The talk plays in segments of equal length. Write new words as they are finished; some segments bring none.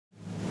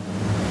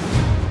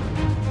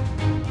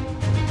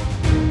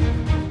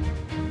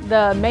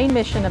The main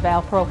mission of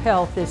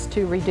ALProHealth is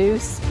to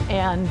reduce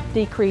and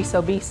decrease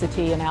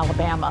obesity in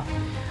Alabama.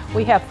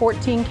 We have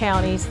 14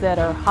 counties that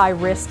are high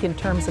risk in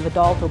terms of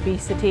adult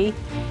obesity,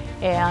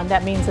 and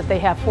that means that they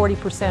have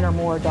 40% or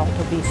more adult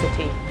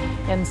obesity.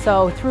 And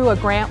so through a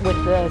grant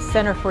with the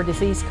Center for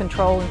Disease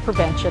Control and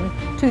Prevention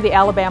to the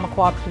Alabama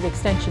Cooperative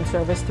Extension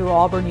Service through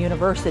Auburn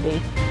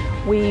University,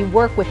 we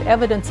work with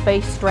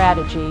evidence-based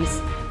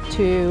strategies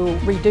to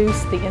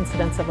reduce the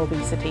incidence of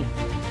obesity.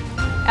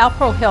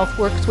 ALProHealth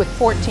works with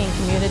 14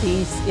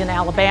 communities in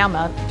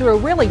Alabama through a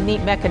really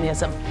neat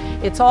mechanism.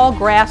 It's all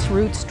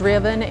grassroots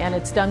driven, and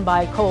it's done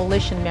by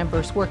coalition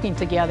members working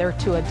together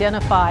to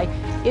identify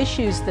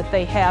issues that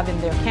they have in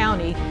their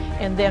county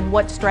and then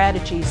what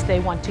strategies they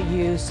want to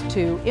use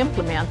to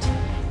implement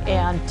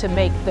and to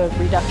make the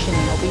reduction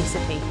in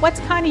obesity. What's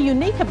kind of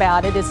unique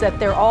about it is that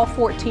they're all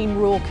 14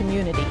 rural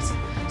communities.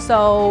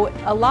 So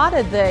a lot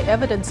of the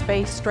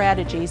evidence-based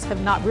strategies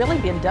have not really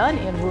been done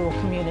in rural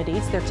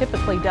communities. They're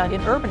typically done in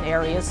urban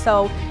areas.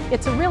 So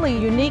it's a really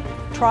unique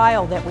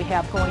trial that we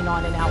have going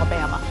on in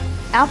Alabama.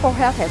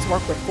 ALProHealth has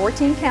worked with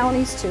 14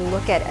 counties to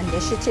look at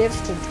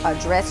initiatives to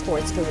address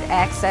towards food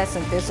access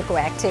and physical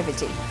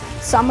activity.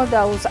 Some of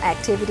those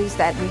activities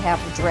that we have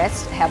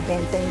addressed have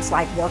been things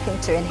like working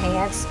to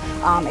enhance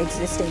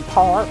existing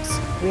parks.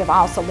 We have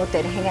also looked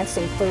at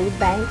enhancing food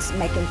banks,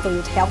 making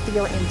food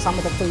healthier in some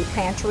of the food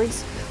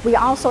pantries. We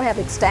also have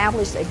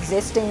established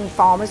existing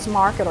farmers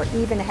market or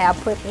even have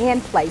put in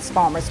place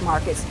farmers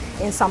markets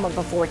in some of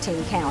the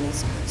 14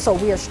 counties. So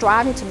we are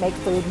striving to make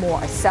food more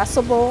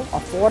accessible,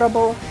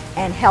 affordable,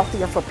 and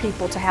healthier for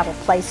people to have a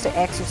place to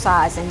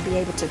exercise and be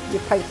able to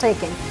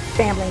partake in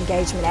family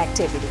engagement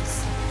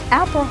activities.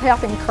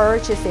 ALProHealth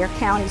encourages their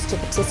counties to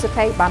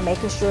participate by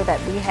making sure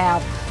that we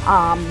have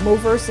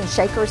movers and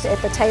shakers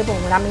at the table.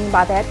 And what I mean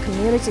by that,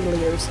 community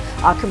leaders,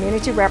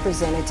 community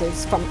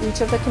representatives from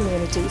each of the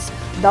communities.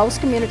 Those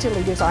community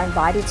leaders are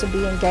invited to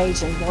be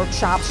engaged in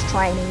workshops,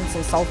 trainings,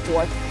 and so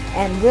forth.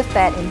 And with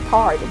that, in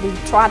part, we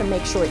try to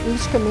make sure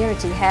each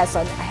community has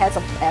a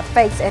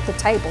face at the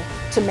table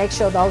to make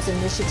sure those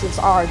initiatives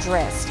are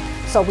addressed.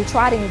 So we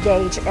try to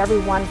engage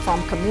everyone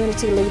from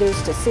community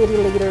leaders to city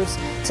leaders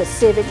to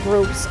civic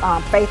groups,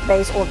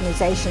 faith-based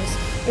organizations,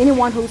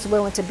 anyone who's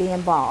willing to be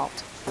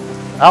involved.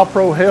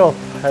 ALProHealth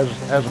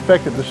has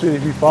affected the city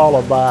of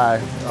Eufaula by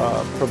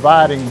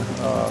providing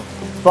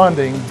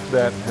funding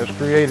that has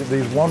created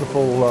these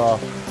wonderful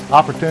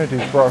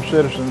opportunities for our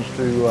citizens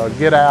to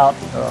get out,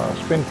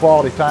 spend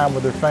quality time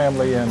with their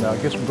family, and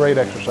get some great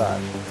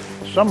exercise.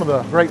 Some of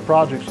the great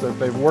projects that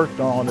they've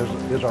worked on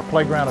is our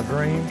Playground of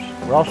Dreams.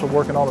 We're also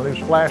working on a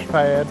new splash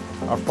pad.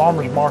 Our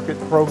farmers market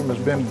program has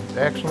been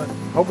excellent.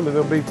 Hopefully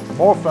there'll be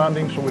more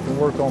funding so we can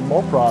work on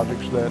more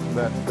projects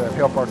that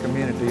help our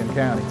community and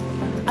county.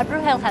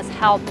 ALProHealth has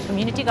helped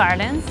community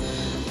gardens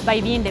by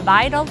being the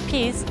vital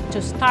piece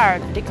to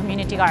start the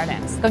community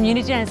gardens.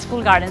 Community and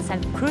school gardens are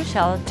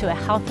crucial to a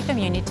healthy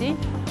community.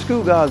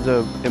 School gardens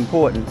are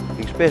important,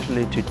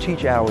 especially to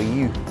teach our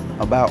youth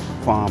about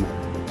farming.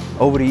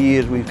 Over the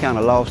years, we've kind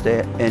of lost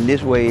that, and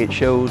this way it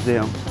shows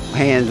them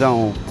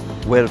hands-on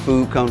where the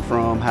food comes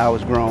from, how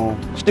it's grown.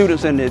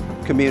 Students in the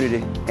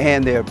community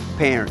and their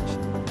parents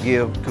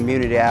give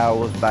community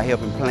hours by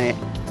helping plant,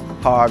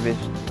 harvest.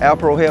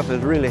 ALProHealth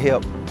has really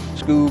helped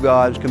school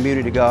gardens,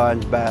 community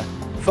gardens by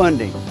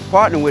funding.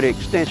 Partnering with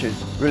Extension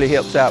really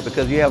helps out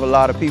because you have a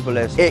lot of people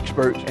that's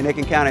experts, and they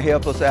can kind of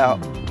help us out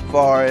as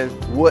far as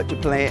what to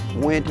plant,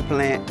 when to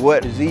plant,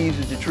 what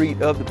diseases to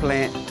treat of the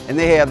plant, and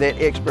they have that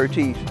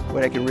expertise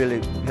where they can really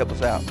help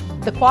us out.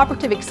 The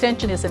Cooperative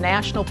Extension is a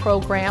national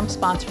program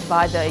sponsored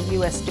by the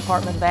U.S.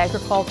 Department of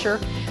Agriculture.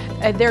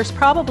 There's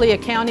probably a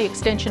county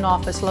extension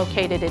office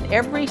located in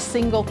every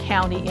single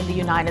county in the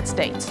United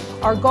States.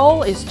 Our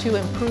goal is to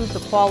improve the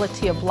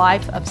quality of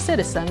life of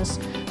citizens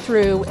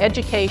through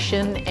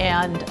education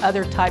and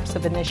other types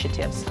of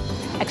initiatives.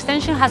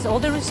 Extension has all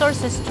the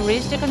resources to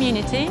reach the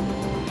community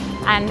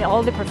and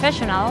all the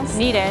professionals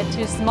needed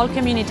to small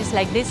communities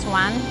like this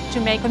one to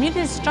make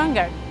communities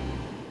stronger.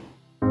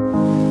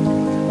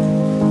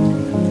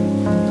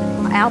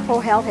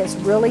 ALProHealth has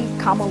really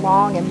come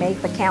along and made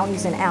the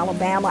counties in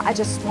Alabama, I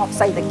just won't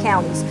say the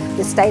counties,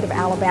 the state of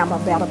Alabama, a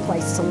better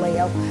place to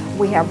live.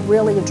 We have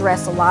really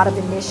addressed a lot of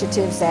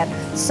initiatives that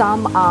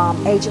some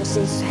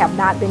agencies have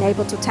not been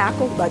able to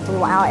tackle, but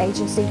through our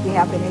agency we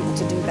have been able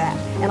to do that.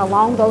 And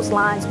along those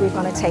lines, we're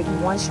going to take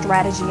one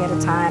strategy at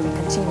a time and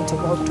continue to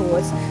work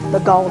towards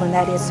the goal, and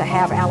that is to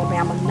have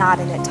Alabama not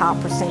in that top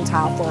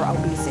percentile for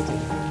obesity.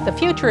 The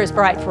future is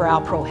bright for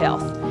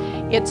ALProHealth.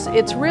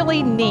 It's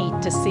really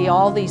neat to see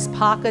all these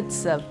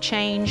pockets of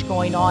change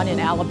going on in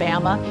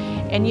Alabama.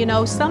 And you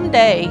know,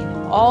 someday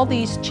all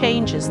these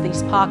changes,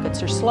 these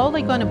pockets, are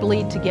slowly going to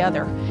bleed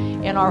together.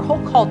 And our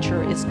whole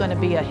culture is going to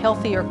be a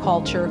healthier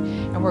culture,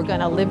 and we're going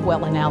to live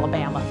well in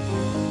Alabama.